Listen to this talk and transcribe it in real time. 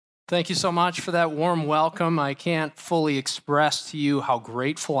Thank you so much for that warm welcome. I can't fully express to you how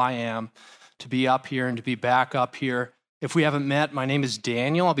grateful I am to be up here and to be back up here. If we haven't met, my name is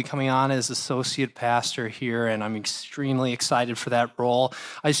Daniel. I'll be coming on as associate pastor here, and I'm extremely excited for that role.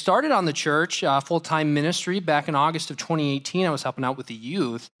 I started on the church full-time ministry back in August of 2018. I was helping out with the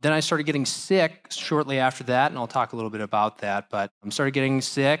youth. Then I started getting sick shortly after that, and I'll talk a little bit about that. But I started getting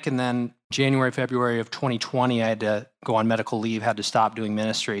sick, and then January, February of 2020, I had to go on medical leave, had to stop doing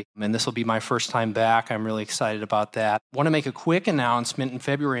ministry. And this will be my first time back. I'm really excited about that. I want to make a quick announcement. In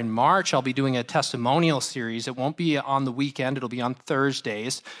February and March, I'll be doing a testimonial series. It won't be on the weekend. It'll be on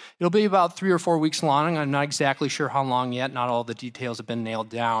Thursdays. It'll be about 3 or 4 weeks long. I'm not exactly sure how long yet. Not all the details have been nailed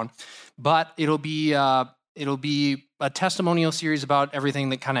down. But it'll be a testimonial series about everything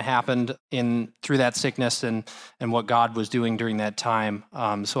that kind of happened through that sickness and what God was doing during that time.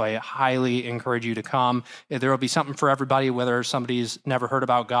 So I highly encourage you to come. There will be something for everybody, whether somebody's never heard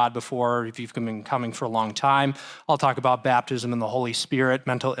about God before, or if you've been coming for a long time. I'll talk about baptism and the Holy Spirit,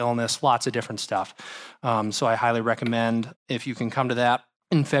 mental illness, lots of different stuff. So I highly recommend if you can come to that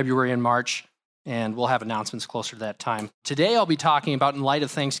in February and March. And we'll have announcements closer to that time. Today, I'll be talking about, in light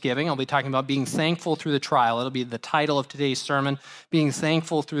of Thanksgiving, I'll be talking about being thankful through the trial. It'll be the title of today's sermon, being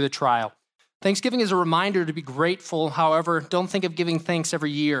thankful through the trial. Thanksgiving is a reminder to be grateful. However, don't think of giving thanks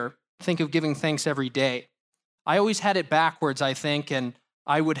every year. Think of giving thanks every day. I always had it backwards, I think, and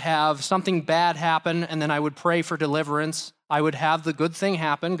I would have something bad happen, and then I would pray for deliverance. I would have the good thing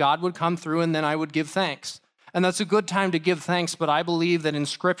happen. God would come through, and then I would give thanks. And that's a good time to give thanks, but I believe that in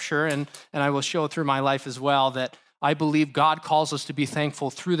Scripture, and I will show through my life as well, that I believe God calls us to be thankful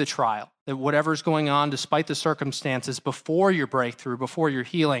through the trial, that whatever's going on, despite the circumstances, before your breakthrough, before your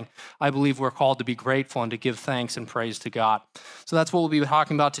healing, I believe we're called to be grateful and to give thanks and praise to God. So that's what we'll be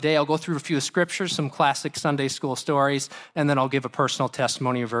talking about today. I'll go through a few scriptures, some classic Sunday school stories, and then I'll give a personal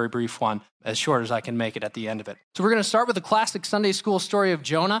testimony, a very brief one, as short as I can make it at the end of it. So we're going to start with the classic Sunday school story of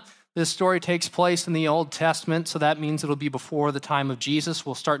Jonah. This story takes place in the Old Testament, so that means it'll be before the time of Jesus.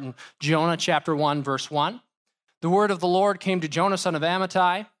 We'll start in Jonah chapter 1, verse 1. The word of the Lord came to Jonah, son of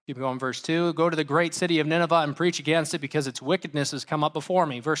Amittai. Keep going, verse 2. Go to the great city of Nineveh and preach against it because its wickedness has come up before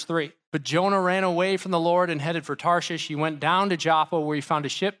me. Verse 3. But Jonah ran away from the Lord and headed for Tarshish. He went down to Joppa, where he found a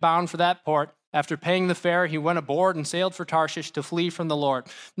ship bound for that port. After paying the fare, he went aboard and sailed for Tarshish to flee from the Lord.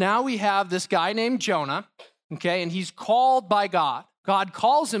 Now we have this guy named Jonah, okay, and he's called by God. God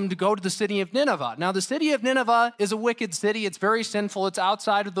calls him to go to the city of Nineveh. Now, the city of Nineveh is a wicked city. It's very sinful. It's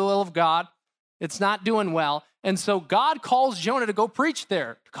outside of the will of God. It's not doing well. And so God calls Jonah to go preach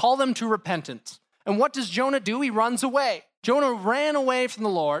there, to call them to repentance. And what does Jonah do? He runs away. Jonah ran away from the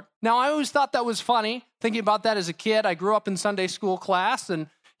Lord. Now, I always thought that was funny, thinking about that as a kid. I grew up in Sunday school class, and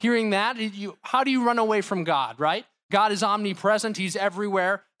hearing that, how do you run away from God, right? God is omnipresent. He's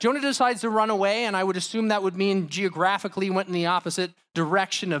everywhere. Jonah decides to run away, and I would assume that would mean geographically went in the opposite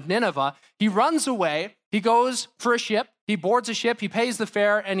direction of Nineveh. He runs away. He goes for a ship. He boards a ship. He pays the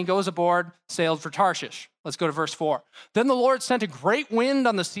fare, and he goes aboard, sailed for Tarshish. Let's go to verse 4. Then the Lord sent a great wind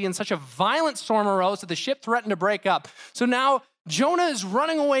on the sea, and such a violent storm arose that the ship threatened to break up. So now Jonah is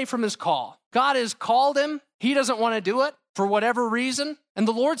running away from his call. God has called him. He doesn't want to do it for whatever reason. And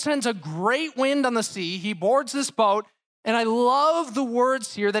the Lord sends a great wind on the sea. He boards this boat. And I love the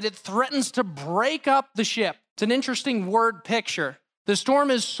words here that it threatens to break up the ship. It's an interesting word picture. The storm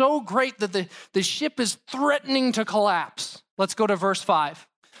is so great that the ship is threatening to collapse. Let's go to verse 5.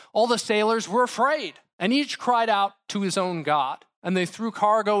 All the sailors were afraid, and each cried out to his own God. And they threw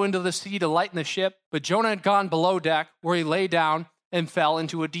cargo into the sea to lighten the ship. But Jonah had gone below deck, where he lay down and fell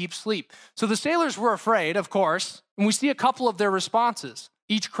into a deep sleep. So the sailors were afraid, of course, and we see a couple of their responses.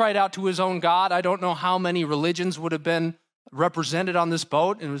 Each cried out to his own God. I don't know how many religions would have been represented on this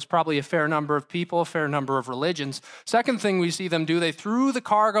boat. It was probably a fair number of people, a fair number of religions. Second thing we see them do, they threw the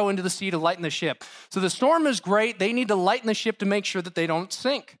cargo into the sea to lighten the ship. So the storm is great. They need to lighten the ship to make sure that they don't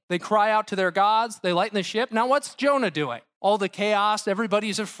sink. They cry out to their gods. They lighten the ship. Now what's Jonah doing? All the chaos,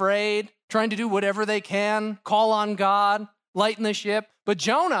 everybody's afraid, trying to do whatever they can, call on God, lighten the ship. But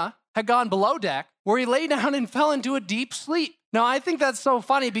Jonah had gone below deck, where he lay down and fell into a deep sleep. Now, I think that's so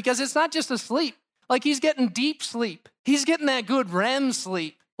funny because it's not just a sleep. Like, he's getting deep sleep. He's getting that good REM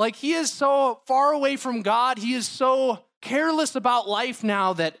sleep. Like, he is so far away from God. He is so careless about life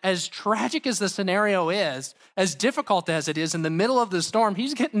now that, as tragic as the scenario is, as difficult as it is in the middle of the storm,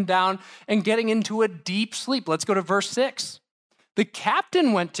 he's getting down and getting into a deep sleep. Let's go to verse 6. The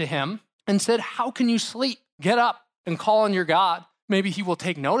captain went to him and said, "How can you sleep? Get up and call on your God. Maybe he will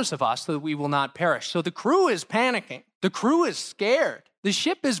take notice of us so that we will not perish." So the crew is panicking. The crew is scared. The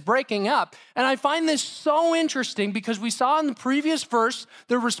ship is breaking up. And I find this so interesting because we saw in the previous verse,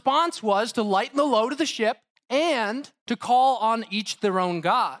 the response was to lighten the load of the ship and to call on each their own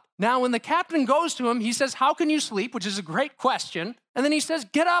God. Now, when the captain goes to him, he says, how can you sleep? Which is a great question. And then he says,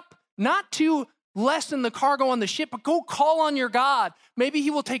 get up, not to lessen the cargo on the ship, but go call on your God. Maybe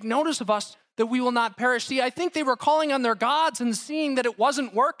he will take notice of us that we will not perish. See, I think they were calling on their gods and seeing that it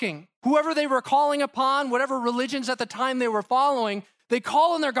wasn't working. Whoever they were calling upon, whatever religions at the time they were following, they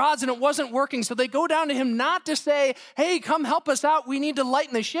call on their gods and it wasn't working. So they go down to him not to say, hey, come help us out. We need to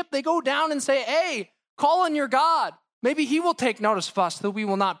lighten the ship. They go down and say, hey, call on your God. Maybe he will take notice of us that we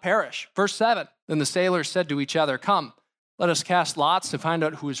will not perish. Verse 7, then the sailors said to each other, come, let us cast lots to find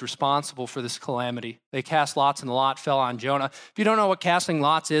out who is responsible for this calamity. They cast lots and the lot fell on Jonah. If you don't know what casting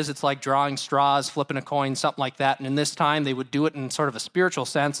lots is, it's like drawing straws, flipping a coin, something like that. And in this time, they would do it in sort of a spiritual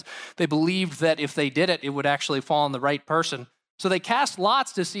sense. They believed that if they did it, it would actually fall on the right person. So they cast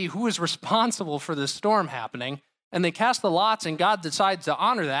lots to see who is responsible for this storm happening. And they cast the lots and God decides to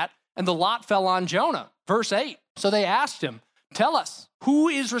honor that. And the lot fell on Jonah. Verse 8. So they asked him, tell us, who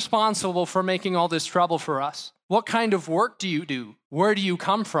is responsible for making all this trouble for us? What kind of work do you do? Where do you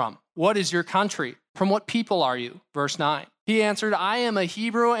come from? What is your country? From what people are you? Verse 9. He answered, I am a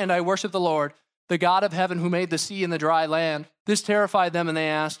Hebrew and I worship the Lord, the God of heaven who made the sea and the dry land. This terrified them and they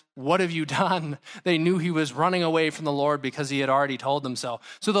asked, what have you done? They knew he was running away from the Lord because he had already told them so.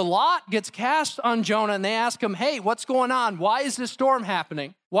 So the lot gets cast on Jonah and they ask him, hey, what's going on? Why is this storm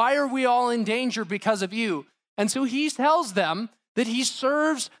happening? Why are we all in danger because of you? And so he tells them that he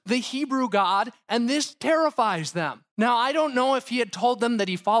serves the Hebrew God, and this terrifies them. Now, I don't know if he had told them that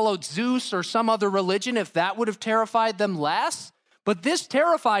he followed Zeus or some other religion, if that would have terrified them less, but this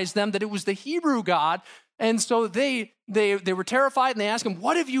terrifies them that it was the Hebrew God, and so they were terrified, and they asked him,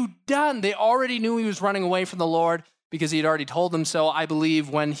 what have you done? They already knew he was running away from the Lord because he had already told them so. I believe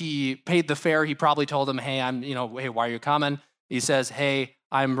when he paid the fare, he probably told them, hey, hey, why are you coming? He says, hey,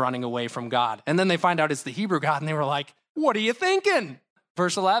 I'm running away from God. And then they find out it's the Hebrew God, and they were like, what are you thinking?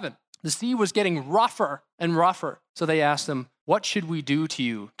 Verse 11, the sea was getting rougher and rougher. So they asked him, what should we do to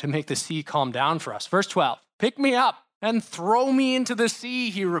you to make the sea calm down for us? Verse 12, pick me up and throw me into the sea,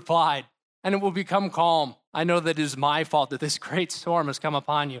 he replied, and it will become calm. I know that it is my fault that this great storm has come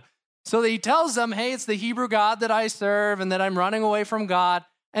upon you. So he tells them, hey, it's the Hebrew God that I serve and that I'm running away from God.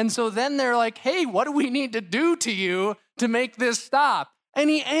 And so then they're like, hey, what do we need to do to you to make this stop? And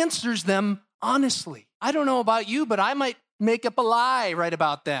he answers them honestly. I don't know about you, but I might make up a lie right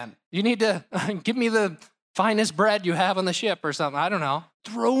about then. You need to give me the finest bread you have on the ship or something. I don't know.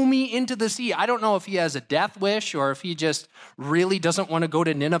 Throw me into the sea. I don't know if he has a death wish or if he just really doesn't want to go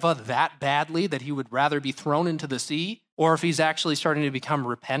to Nineveh that badly that he would rather be thrown into the sea, or if he's actually starting to become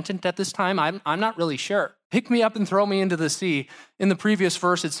repentant at this time. I'm not really sure. Pick me up and throw me into the sea. In the previous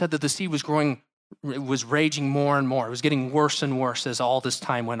verse, it said that the sea was raging more and more. It was getting worse and worse as all this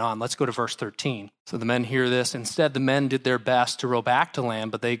time went on. Let's go to verse 13. So the men hear this. Instead, the men did their best to row back to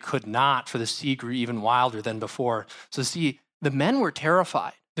land, but they could not, for the sea grew even wilder than before. So see, the men were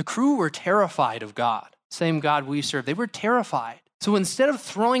terrified. The crew were terrified of God. Same God we serve. They were terrified. So instead of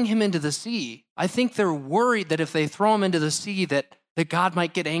throwing him into the sea, I think they're worried that if they throw him into the sea, that God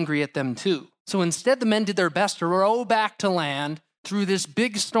might get angry at them too. So instead, the men did their best to row back to land through this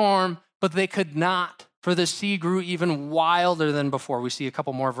big storm, but they could not, for the sea grew even wilder than before. We see a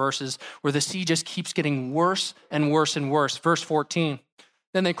couple more verses where the sea just keeps getting worse and worse and worse. Verse 14,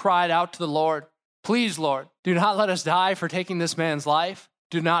 then they cried out to the Lord, please, Lord, do not let us die for taking this man's life.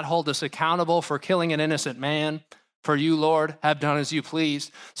 Do not hold us accountable for killing an innocent man. For you, Lord, have done as you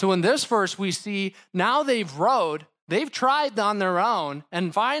please. So in this verse, we see now they've rowed. They've tried on their own,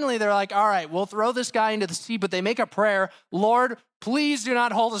 and finally they're like, all right, we'll throw this guy into the sea, but they make a prayer, Lord, please do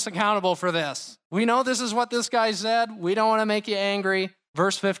not hold us accountable for this. We know this is what this guy said. We don't want to make you angry.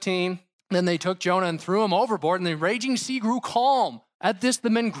 Verse 15, then they took Jonah and threw him overboard, and the raging sea grew calm. At this, the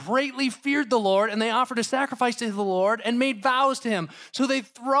men greatly feared the Lord, and they offered a sacrifice to the Lord and made vows to him. So they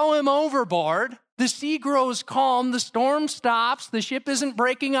throw him overboard. The sea grows calm. The storm stops. The ship isn't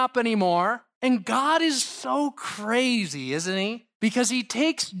breaking up anymore. And God is so crazy, isn't he? Because he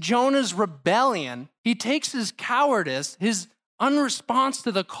takes Jonah's rebellion, he takes his cowardice, his unresponse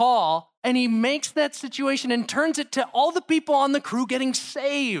to the call, and he makes that situation and turns it to all the people on the crew getting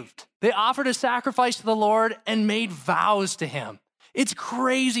saved. They offered a sacrifice to the Lord and made vows to him. It's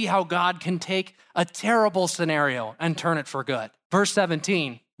crazy how God can take a terrible scenario and turn it for good. Verse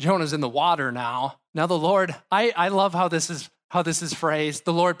 17, Jonah's in the water now. Now the Lord, I love how this is phrased.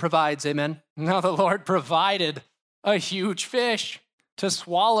 The Lord provides, amen. Now the Lord provided a huge fish to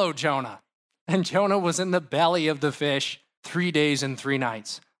swallow Jonah. And Jonah was in the belly of the fish 3 days and 3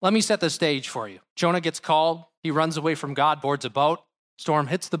 nights. Let me set the stage for you. Jonah gets called. He runs away from God, boards a boat. Storm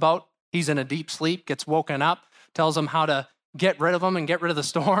hits the boat. He's in a deep sleep, gets woken up, tells them how to get rid of him and get rid of the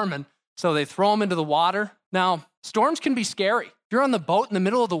storm. And so they throw him into the water. Now, storms can be scary. If you're on the boat in the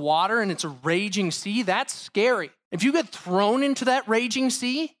middle of the water and it's a raging sea, that's scary. If you get thrown into that raging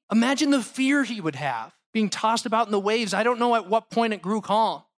sea, imagine the fear he would have, being tossed about in the waves. I don't know at what point it grew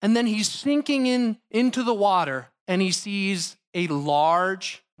calm. And then he's sinking into the water and he sees a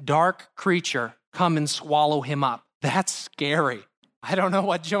large, dark creature come and swallow him up. That's scary. I don't know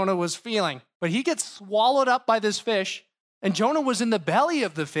what Jonah was feeling, but he gets swallowed up by this fish, and Jonah was in the belly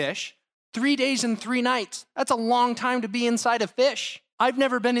of the fish 3 days and 3 nights. That's a long time to be inside a fish. I've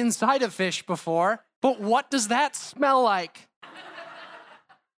never been inside a fish before, but what does that smell like?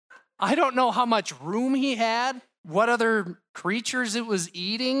 I don't know how much room he had, what other creatures it was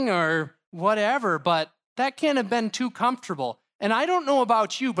eating or whatever, but that can't have been too comfortable. And I don't know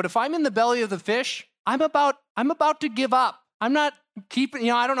about you, but if I'm in the belly of the fish, I'm about to give up. I'm not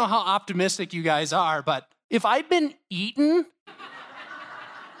keeping, I don't know how optimistic you guys are, but if I've been eaten,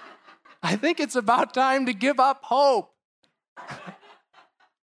 I think it's about time to give up hope.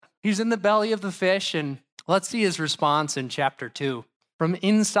 He's in the belly of the fish, and let's see his response in chapter 2. From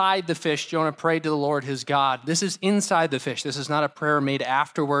inside the fish, Jonah prayed to the Lord his God. This is inside the fish. This is not a prayer made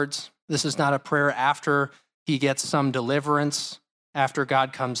afterwards. This is not a prayer after he gets some deliverance, after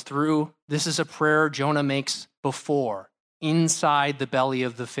God comes through. This is a prayer Jonah makes before, inside the belly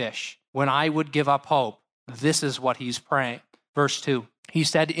of the fish. When I would give up hope, this is what he's praying. Verse 2, he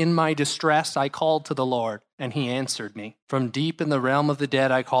said, "In my distress I called to the Lord, and he answered me. From deep in the realm of the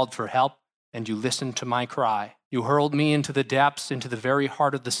dead I called for help, and you listened to my cry. You hurled me into the depths, into the very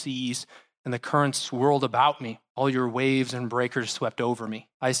heart of the seas, and the currents swirled about me. All your waves and breakers swept over me.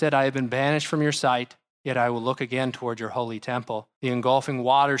 I said, I have been banished from your sight, yet I will look again toward your holy temple. The engulfing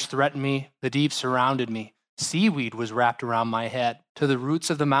waters threatened me, the deep surrounded me. Seaweed was wrapped around my head. To the roots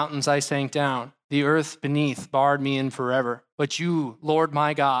of the mountains I sank down. The earth beneath barred me in forever. But you, Lord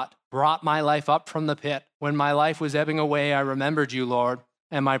my God, brought my life up from the pit. When my life was ebbing away, I remembered you, Lord,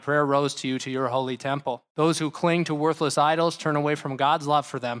 and my prayer rose to you, to your holy temple. Those who cling to worthless idols turn away from God's love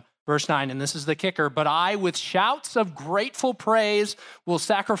for them." Verse 9, and this is the kicker, "But I, with shouts of grateful praise, will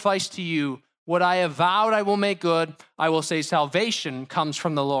sacrifice to you. What I have vowed I will make good. I will say salvation comes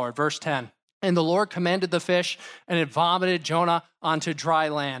from the Lord." Verse 10, and the Lord commanded the fish, and it vomited Jonah onto dry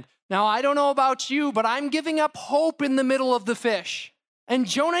land. Now, I don't know about you, but I'm giving up hope in the middle of the fish. And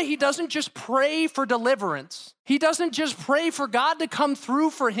Jonah, he doesn't just pray for deliverance. He doesn't just pray for God to come through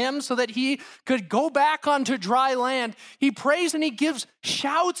for him so that he could go back onto dry land. He prays and he gives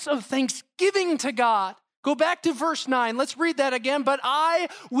shouts of thanksgiving to God. Go back to verse 9. Let's read that again. "But I,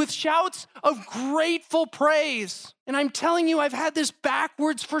 with shouts of grateful praise." And I'm telling you, I've had this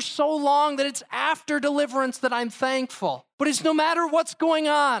backwards for so long that it's after deliverance that I'm thankful. But it's no matter what's going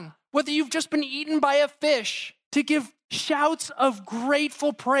on, whether you've just been eaten by a fish, to give shouts of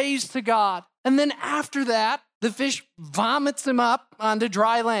grateful praise to God. And then after that, the fish vomits him up onto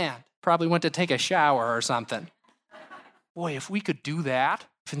dry land. Probably went to take a shower or something. Boy, if we could do that,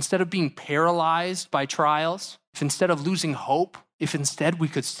 if instead of being paralyzed by trials, if instead of losing hope, if instead we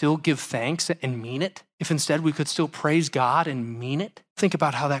could still give thanks and mean it, if instead we could still praise God and mean it, think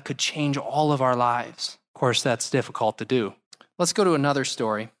about how that could change all of our lives. Of course, that's difficult to do. Let's go to another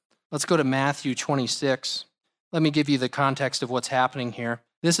story. Let's go to Matthew 26. Let me give you the context of what's happening here.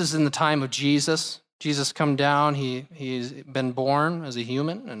 This is in the time of Jesus. Jesus come down. He's been born as a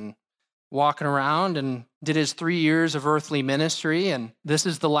human and walking around and did his 3 years of earthly ministry. And this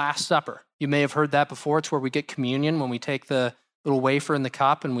is the Last Supper. You may have heard that before. It's where we get communion when we take the little wafer in the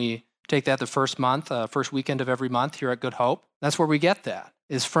cup, and we take that the first weekend of every month here at Good Hope. That's where we get that,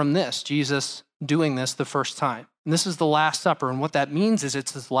 is from this, Jesus doing this the first time. And this is the Last Supper, and what that means is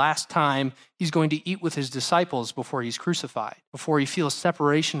it's his last time he's going to eat with his disciples before he's crucified, before he feels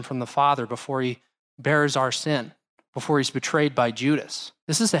separation from the Father, before he bears our sin, before he's betrayed by Judas.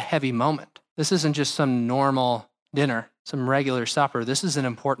 This is a heavy moment. This isn't just some normal dinner, some regular supper. This is an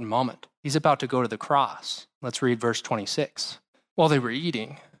important moment. He's about to go to the cross. Let's read verse 26. While they were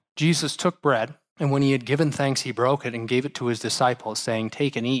eating, Jesus took bread, and when he had given thanks, he broke it and gave it to his disciples, saying,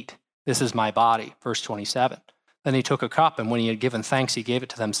 "Take and eat. This is my body." Verse 27. Then he took a cup, and when he had given thanks, he gave it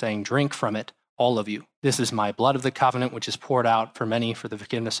to them, saying, "Drink from it, all of you. This is my blood of the covenant, which is poured out for many for the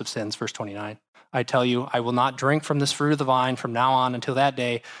forgiveness of sins." Verse 29. "I tell you, I will not drink from this fruit of the vine from now on until that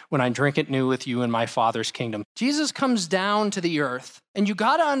day when I drink it new with you in my Father's kingdom." Jesus comes down to the earth, and you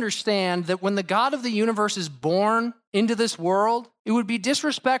got to understand that when the God of the universe is born into this world, it would be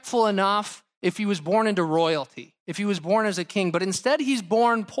disrespectful enough if he was born into royalty, if he was born as a king, but instead he's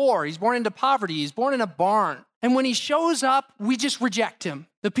born poor. He's born into poverty. He's born in a barn. And when he shows up, we just reject him.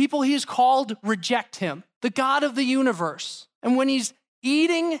 The people he is called reject him, the God of the universe. And when he's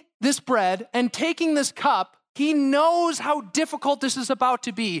eating this bread and taking this cup, he knows how difficult this is about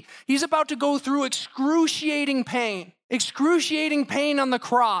to be. He's about to go through excruciating pain on the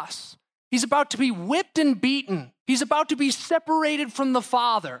cross. He's about to be whipped and beaten. He's about to be separated from the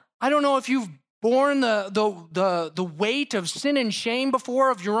Father. I don't know if you've borne the weight of sin and shame before,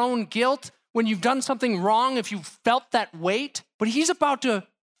 of your own guilt, when you've done something wrong, if you've felt that weight, but he's about to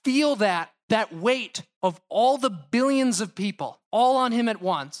feel that weight of all the billions of people, all on him at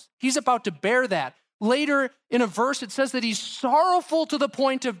once. He's about to bear that. Later in a verse, it says that he's sorrowful to the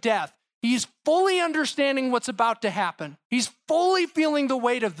point of death. He's fully understanding what's about to happen. He's fully feeling the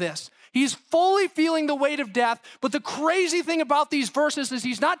weight of this. He's fully feeling the weight of death. But the crazy thing about these verses is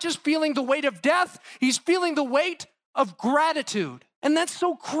he's not just feeling the weight of death, he's feeling the weight of gratitude. And that's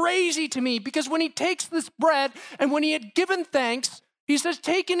so crazy to me, because when he takes this bread and when he had given thanks, he says,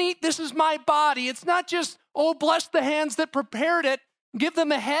 "Take and eat, this is my body." It's not just, oh, bless the hands that prepared it, give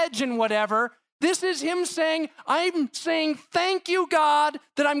them a hedge and whatever. This is him saying, I'm saying, thank you, God,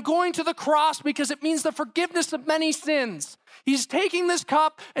 that I'm going to the cross because it means the forgiveness of many sins. He's taking this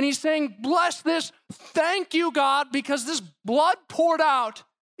cup and he's saying, bless this. Thank you, God, because this blood poured out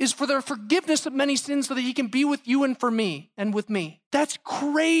is for the forgiveness of many sins so that he can be with you and for me and with me. That's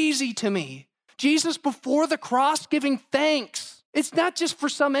crazy to me. Jesus before the cross giving thanks. It's not just for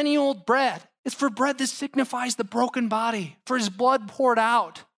some any old bread. It's for bread that signifies the broken body, for his blood poured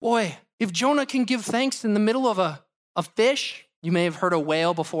out. Boy, if Jonah can give thanks in the middle of a fish, you may have heard a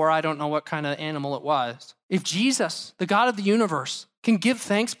whale before. I don't know what kind of animal it was. If Jesus, the God of the universe, can give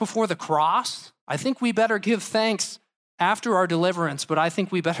thanks before the cross, I think we better give thanks after our deliverance, but I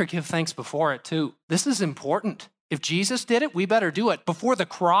think we better give thanks before it too. This is important. If Jesus did it, we better do it. Before the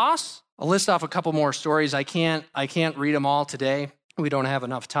cross, I'll list off a couple more stories. I can't read them all today. We don't have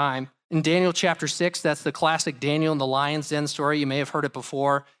enough time. In Daniel chapter 6, that's the classic Daniel in the lion's den story. You may have heard it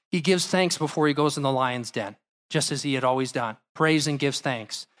before. He gives thanks before he goes in the lion's den, just as he had always done. Prays and gives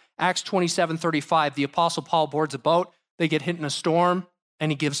thanks. Acts 27:35, the Apostle Paul boards a boat. They get hit in a storm,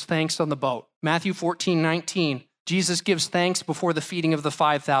 and he gives thanks on the boat. Matthew 14:19, Jesus gives thanks before the feeding of the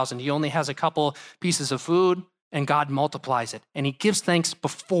 5,000. He only has a couple pieces of food, and God multiplies it. And he gives thanks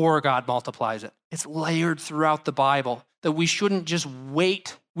before God multiplies it. It's layered throughout the Bible that we shouldn't just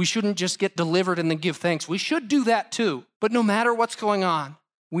wait. We shouldn't just get delivered and then give thanks. We should do that too. But no matter what's going on,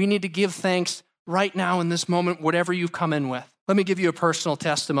 we need to give thanks right now in this moment, whatever you've come in with. Let me give you a personal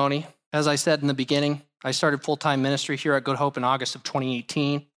testimony. As I said in the beginning, I started full-time ministry here at Good Hope in August of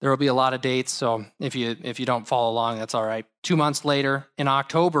 2018. There will be a lot of dates, so if you don't follow along, that's all right. 2 months later, in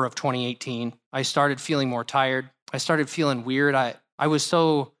October of 2018, I started feeling more tired. I started feeling weird. I was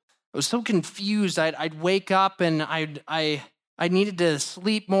so confused. I'd wake up and I needed to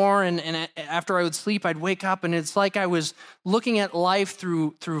sleep more, and after I would sleep, I'd wake up, and it's like I was looking at life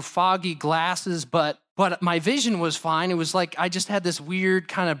through foggy glasses, but my vision was fine. It was like I just had this weird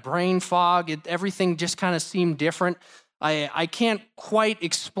kind of brain fog. Everything just kind of seemed different. I can't quite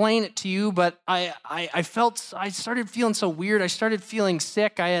explain it to you, but I started feeling so weird. I started feeling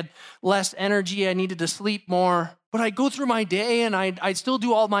sick. I had less energy. I needed to sleep more. But I'd go through my day and I'd still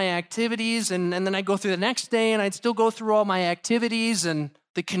do all my activities, and then I'd go through the next day and I'd still go through all my activities, and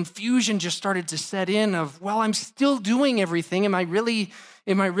the confusion just started to set in of, well, I'm still doing everything. Am I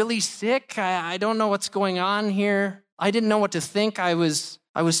really sick? I don't know what's going on here. I didn't know what to think. I was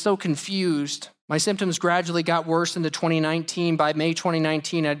so confused. My symptoms gradually got worse into 2019. By May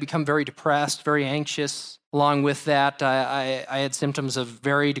 2019, I'd become very depressed, very anxious. Along with that, I had symptoms of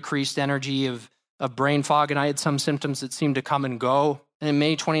very decreased energy, of brain fog, and I had some symptoms that seemed to come and go. And in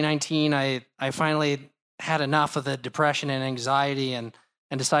May 2019, I finally had enough of the depression and anxiety and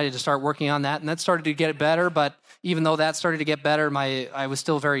decided to start working on that. And that started to get better, but even though that started to get better, I was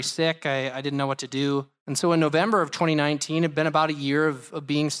still very sick. I didn't know what to do. And so in November of 2019, it had been about a year of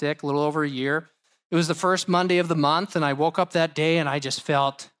being sick, a little over a year. It was the first Monday of the month, and I woke up that day and I just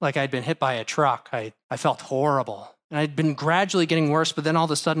felt like I'd been hit by a truck. I felt horrible. And I'd been gradually getting worse, but then all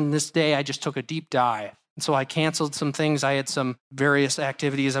of a sudden this day I just took a deep dive. And so I canceled some things. I had some various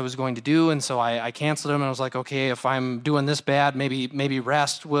activities I was going to do, and so I canceled them. And I was like, okay, if I'm doing this bad, maybe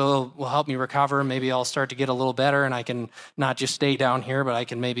rest will help me recover. Maybe I'll start to get a little better, and I can not just stay down here, but I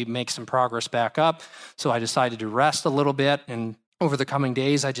can maybe make some progress back up. So I decided to rest a little bit, and over the coming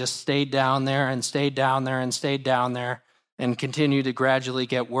days, I just stayed down there and stayed down there and stayed down there and continued to gradually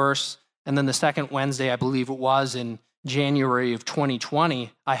get worse. And then the second Wednesday, I believe it was, in January of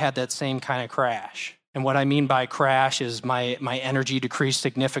 2020, I had that same kind of crash. And what I mean by crash is my energy decreased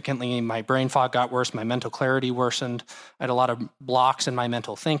significantly. My brain fog got worse. My mental clarity worsened. I had a lot of blocks in my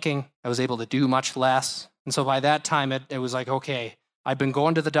mental thinking. I was able to do much less. And so by that time, it was like, okay, I'd been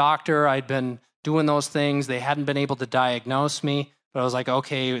going to the doctor. I'd been doing those things. They hadn't been able to diagnose me. But I was like,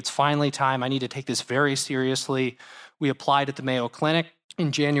 okay, it's finally time. I need to take this very seriously. We applied at the Mayo Clinic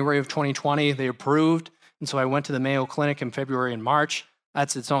in January of 2020. They approved. And so I went to the Mayo Clinic in February and March.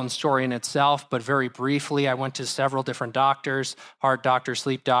 That's its own story in itself, but very briefly, I went to several different doctors, heart doctor,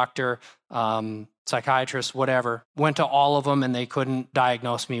 sleep doctor, psychiatrist, whatever. Went to all of them, and they couldn't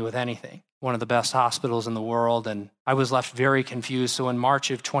diagnose me with anything. One of the best hospitals in the world, and I was left very confused. So in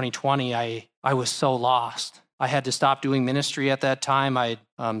March of 2020, I was so lost. I had to stop doing ministry at that time. I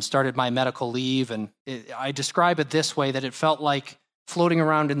started my medical leave, and I describe it this way, that it felt like floating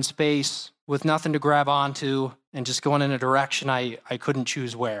around in space with nothing to grab onto and just going in a direction I couldn't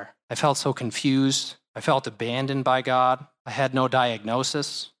choose where. I felt so confused. I felt abandoned by God. I had no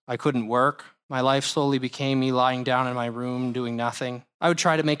diagnosis. I couldn't work. My life slowly became me lying down in my room doing nothing. I would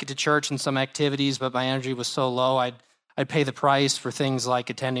try to make it to church and some activities, but my energy was so low, I'd pay the price for things like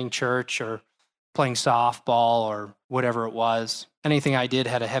attending church or playing softball or whatever it was. Anything I did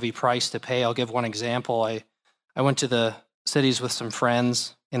had a heavy price to pay. I'll give one example. I went to the cities with some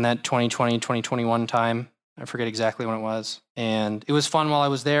friends in that 2020, 2021 time. I forget exactly when it was. And it was fun while I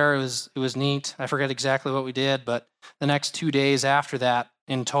was there. It was neat. I forget exactly what we did, but the next 2 days after that,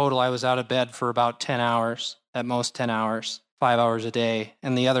 in total, I was out of bed for about 10 hours, at most 10 hours, 5 hours a day.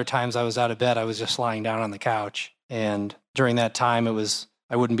 And the other times I was out of bed, I was just lying down on the couch. And during that time,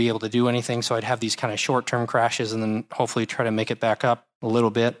 I wouldn't be able to do anything, so I'd have these kind of short-term crashes and then hopefully try to make it back up a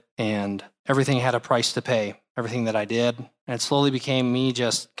little bit. And everything had a price to pay, everything that I did. And it slowly became me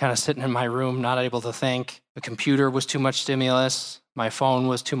just kind of sitting in my room, not able to think. The computer was too much stimulus. My phone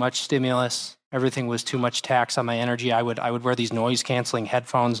was too much stimulus. Everything was too much tax on my energy. I would wear these noise-canceling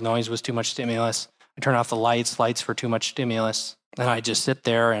headphones. Noise was too much stimulus. I turn off the lights. Lights were too much stimulus. And I'd just sit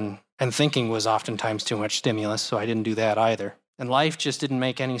there, and thinking was oftentimes too much stimulus, so I didn't do that either. And life just didn't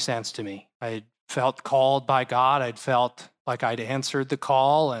make any sense to me. I felt called by God. I'd felt like I'd answered the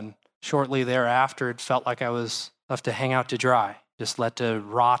call, and shortly thereafter, it felt like I was left to hang out to dry, just let to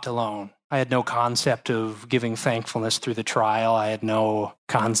rot alone. I had no concept of giving thankfulness through the trial. I had no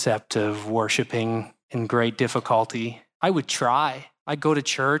concept of worshiping in great difficulty. I would try. I'd go to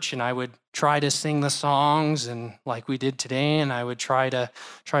church and I would try to sing the songs, and like we did today, and I would try to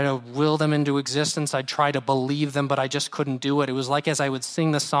will them into existence. I'd try to believe them, but I just couldn't do it. It was like as I would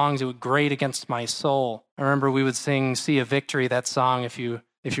sing the songs, it would grate against my soul. I remember we would sing "See a Victory," that song, if you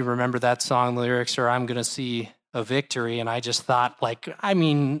remember that song, the lyrics are "I'm gonna see a victory," and I just thought, like, I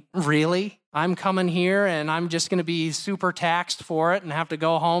mean, really? I'm coming here and I'm just gonna be super taxed for it and have to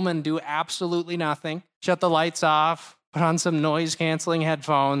go home and do absolutely nothing, shut the lights off, put on some noise-canceling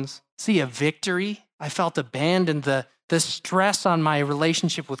headphones, see a victory? I felt abandoned. The stress on my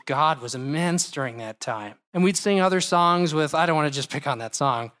relationship with God was immense during that time. And we'd sing other songs with, I don't want to just pick on that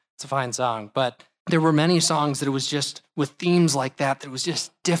song. It's a fine song. But there were many songs that it was just with themes like that was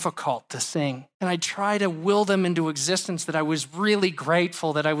just difficult to sing. And I'd try to will them into existence, that I was really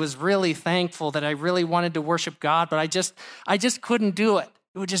grateful, that I was really thankful, that I really wanted to worship God, but I just couldn't do it.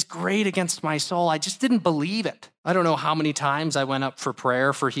 It would just grate against my soul. I just didn't believe it. I don't know how many times I went up for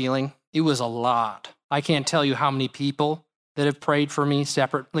prayer for healing. It was a lot. I can't tell you how many people that have prayed for me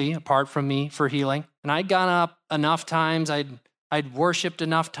separately, apart from me, for healing. And I'd gone up enough times, I'd worshiped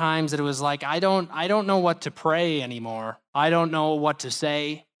enough times that it was like, I don't know what to pray anymore. I don't know what to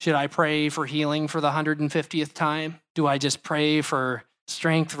say. Should I pray for healing for the 150th time? Do I just pray for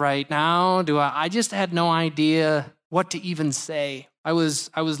strength right now? I just had no idea what to even say. I was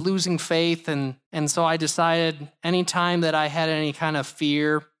losing faith, and so I decided anytime that I had any kind of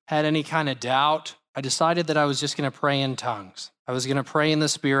fear, had any kind of doubt, I decided that I was just going to pray in tongues. I was going to pray in the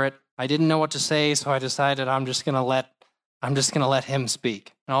Spirit. I didn't know what to say, so I decided I'm just going to let Him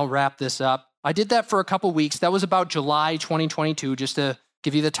speak. And I'll wrap this up. I did that for a couple weeks. That was about July 2022, just to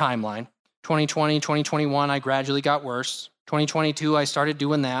give you the timeline. 2020, 2021, I gradually got worse. 2022, I started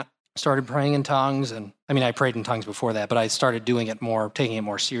doing that. Started praying in tongues, and I prayed in tongues before that, but I started doing it more, taking it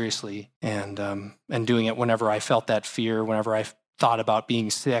more seriously, and doing it whenever I felt that fear, whenever I thought about being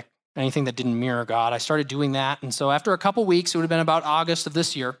sick, anything that didn't mirror God. I started doing that, and so after a couple weeks, it would have been about August of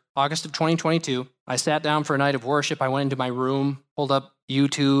this year, August of 2022, I sat down for a night of worship. I went into my room, pulled up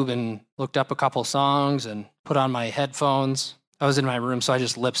YouTube, and looked up a couple songs, and put on my headphones. I was in my room, so I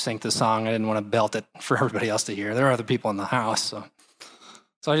just lip-synced the song. I didn't want to belt it for everybody else to hear. There are other people in the house, so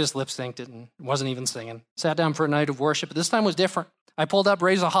So I just lip synced it and wasn't even singing. Sat down for a night of worship, but this time was different. I pulled up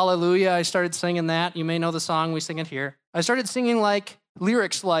Raise a Hallelujah. I started singing that. You may know the song. We sing it here. I started singing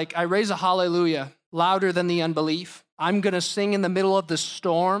lyrics like, I raise a hallelujah louder than the unbelief. I'm going to sing in the middle of the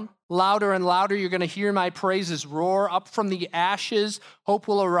storm. Louder and louder, you're going to hear my praises roar. Up from the ashes, hope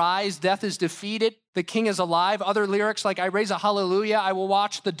will arise. Death is defeated. The King is alive. Other lyrics like, I raise a hallelujah. I will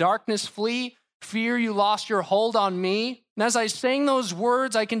watch the darkness flee. Fear, you lost your hold on me. And as I sang those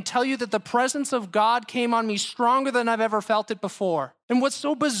words, I can tell you that the presence of God came on me stronger than I've ever felt it before. And what's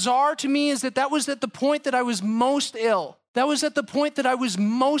so bizarre to me is that was at the point that I was most ill. That was at the point that I was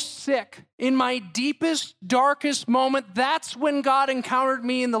most sick. In my deepest, darkest moment, that's when God encountered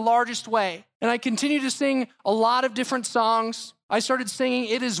me in the largest way. And I continued to sing a lot of different songs. I started singing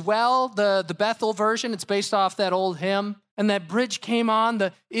It Is Well, the Bethel version. It's based off that old hymn. And that bridge came on,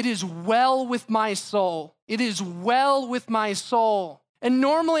 It Is Well With My Soul. It is well with my soul. And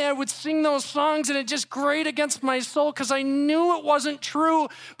normally I would sing those songs and it just grate against my soul because I knew it wasn't true.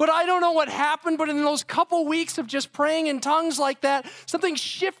 But I don't know what happened, but in those couple weeks of just praying in tongues like that, something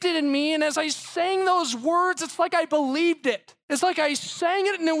shifted in me. And as I sang those words, it's like I believed it. It's like I sang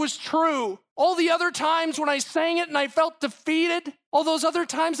it and it was true. All the other times when I sang it and I felt defeated, all those other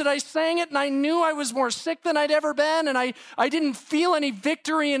times that I sang it and I knew I was more sick than I'd ever been and I didn't feel any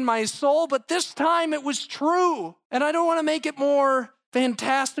victory in my soul, but this time it was true. And I don't want to make it more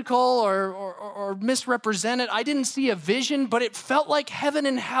fantastical or misrepresented. I didn't see a vision, but it felt like heaven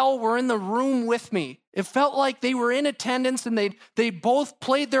and hell were in the room with me. It felt like they were in attendance and they both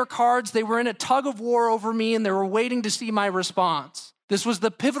played their cards. They were in a tug of war over me and they were waiting to see my response. This was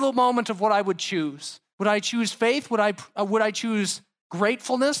the pivotal moment of what I would choose. Would I choose faith? Would I choose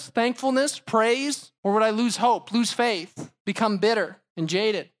gratefulness, thankfulness, praise? Or would I lose hope, lose faith, become bitter and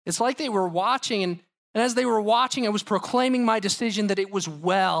jaded? It's like they were watching and as they were watching, I was proclaiming my decision that it was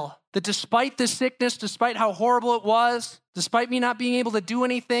well, that despite the sickness, despite how horrible it was, despite me not being able to do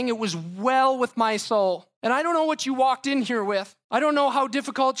anything, it was well with my soul. And I don't know what you walked in here with. I don't know how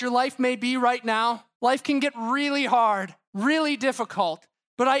difficult your life may be right now. Life can get really hard, really difficult.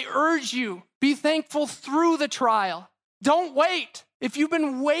 But I urge you, be thankful through the trial. Don't wait. If you've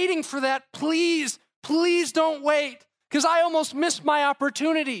been waiting for that, please don't wait. Because I almost missed my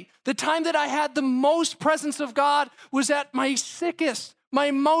opportunity. The time that I had the most presence of God was at my sickest, my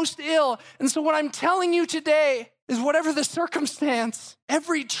most ill. And so what I'm telling you today is whatever the circumstance,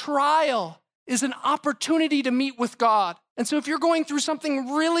 every trial is an opportunity to meet with God. And so if you're going through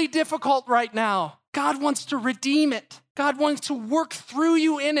something really difficult right now, God wants to redeem it. God wants to work through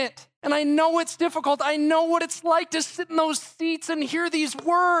you in it. And I know it's difficult. I know what it's like to sit in those seats and hear these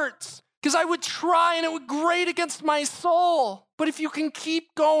words. Because I would try and it would grate against my soul. But if you can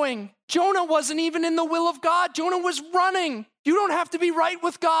keep going, Jonah wasn't even in the will of God. Jonah was running. You don't have to be right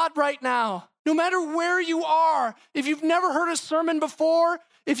with God right now. No matter where you are, if you've never heard a sermon before,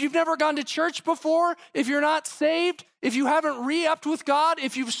 if you've never gone to church before, if you're not saved, if you haven't re-upped with God,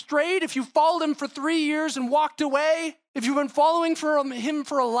 if you've strayed, if you've followed him for 3 years and walked away, if you've been following him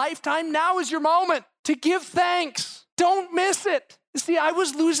for a lifetime, now is your moment to give thanks. Don't miss it. You see, I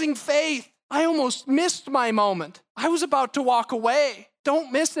was losing faith. I almost missed my moment. I was about to walk away.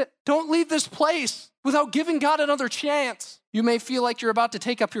 Don't miss it. Don't leave this place without giving God another chance. You may feel like you're about to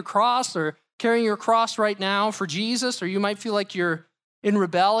take up your cross or carrying your cross right now for Jesus, or you might feel like you're in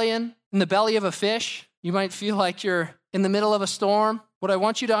rebellion, in the belly of a fish. You might feel like you're in the middle of a storm. What I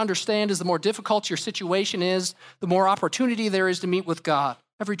want you to understand is the more difficult your situation is, the more opportunity there is to meet with God.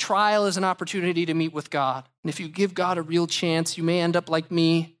 Every trial is an opportunity to meet with God. And if you give God a real chance, you may end up like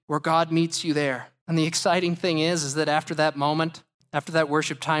me, where God meets you there. And the exciting thing is that after that moment, after that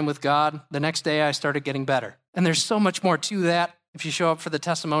worship time with God, the next day I started getting better. And there's so much more to that. If you show up for the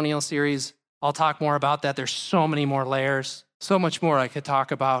testimonial series, I'll talk more about that. There's so many more layers, so much more I could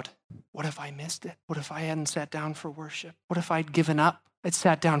talk about. What if I missed it? What if I hadn't sat down for worship? What if I'd given up? I'd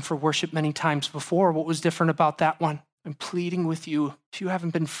sat down for worship many times before. What was different about that one? I'm pleading with you, if you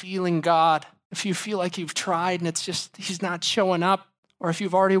haven't been feeling God, if you feel like you've tried and it's just, he's not showing up, or if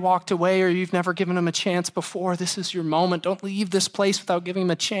you've already walked away or you've never given him a chance before, this is your moment. Don't leave this place without giving him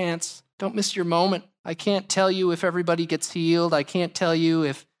a chance. Don't miss your moment. I can't tell you if everybody gets healed. I can't tell you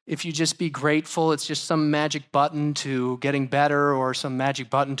if you just be grateful, it's just some magic button to getting better or some magic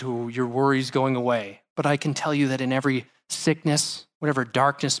button to your worries going away. But I can tell you that in every sickness, whatever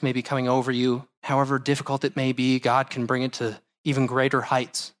darkness may be coming over you, however difficult it may be, God can bring it to even greater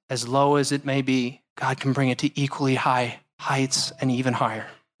heights. As low as it may be, God can bring it to equally high heights and even higher.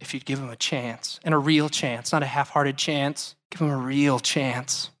 If you'd give him a chance, and a real chance, not a half-hearted chance, give him a real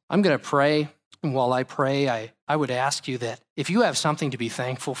chance. I'm going to pray. And while I pray, I I would ask you that if you have something to be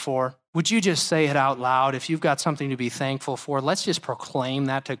thankful for, would you just say it out loud? If you've got something to be thankful for, let's just proclaim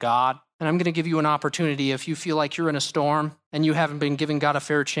that to God. And I'm going to give you an opportunity. If you feel like you're in a storm and you haven't been giving God a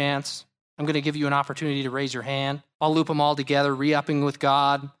fair chance, I'm going to give you an opportunity to raise your hand. I'll loop them all together, re-upping with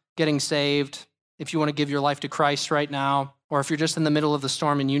God, getting saved. If you want to give your life to Christ right now, or if you're just in the middle of the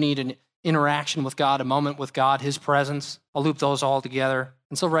storm and you need an interaction with God, a moment with God, his presence, I'll loop those all together.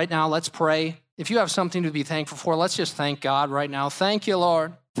 And so right now, let's pray. If you have something to be thankful for, let's just thank God right now. Thank you,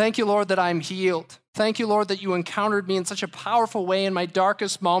 Lord. Thank you, Lord, that I'm healed. Thank you, Lord, that you encountered me in such a powerful way in my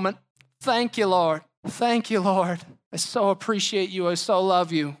darkest moment. Thank you, Lord. Thank you, Lord. I so appreciate you. I so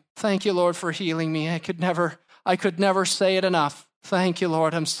love you. Thank you, Lord, for healing me. I could never say it enough. Thank you,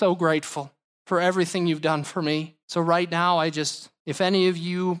 Lord. I'm so grateful for everything you've done for me. So right now, if any of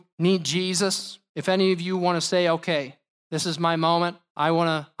you need Jesus, if any of you want to say, okay, this is my moment, I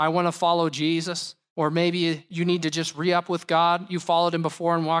want to follow Jesus, or maybe you need to just re-up with God. You followed him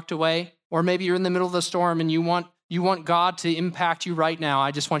before and walked away, or maybe you're in the middle of the storm and you want God to impact you right now.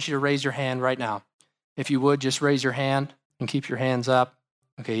 I just want you to raise your hand right now. If you would, just raise your hand and keep your hands up.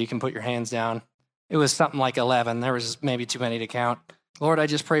 Okay, you can put your hands down. It was something like 11. There was maybe too many to count. Lord, I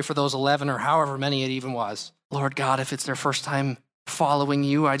just pray for those 11 or however many it even was. Lord God, if it's their first time following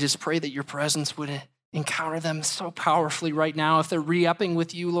you, I just pray that your presence would encounter them so powerfully right now. If they're re-upping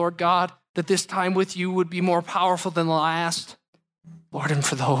with you, Lord God, that this time with you would be more powerful than the last. Lord, and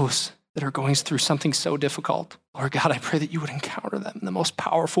for those that are going through something so difficult, Lord God, I pray that you would encounter them in the most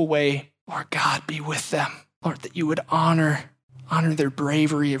powerful way. Lord God, be with them. Lord, that you would honor their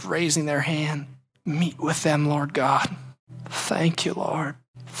bravery of raising their hand. Meet with them, Lord God. Thank you, Lord.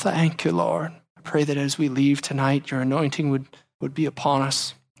 Thank you, Lord. I pray that as we leave tonight, your anointing would be upon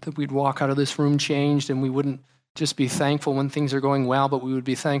us, that we'd walk out of this room changed and we wouldn't just be thankful when things are going well, but we would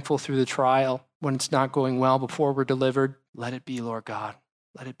be thankful through the trial when it's not going well before we're delivered. Let it be, Lord God.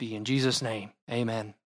 Let it be. In Jesus' name, amen.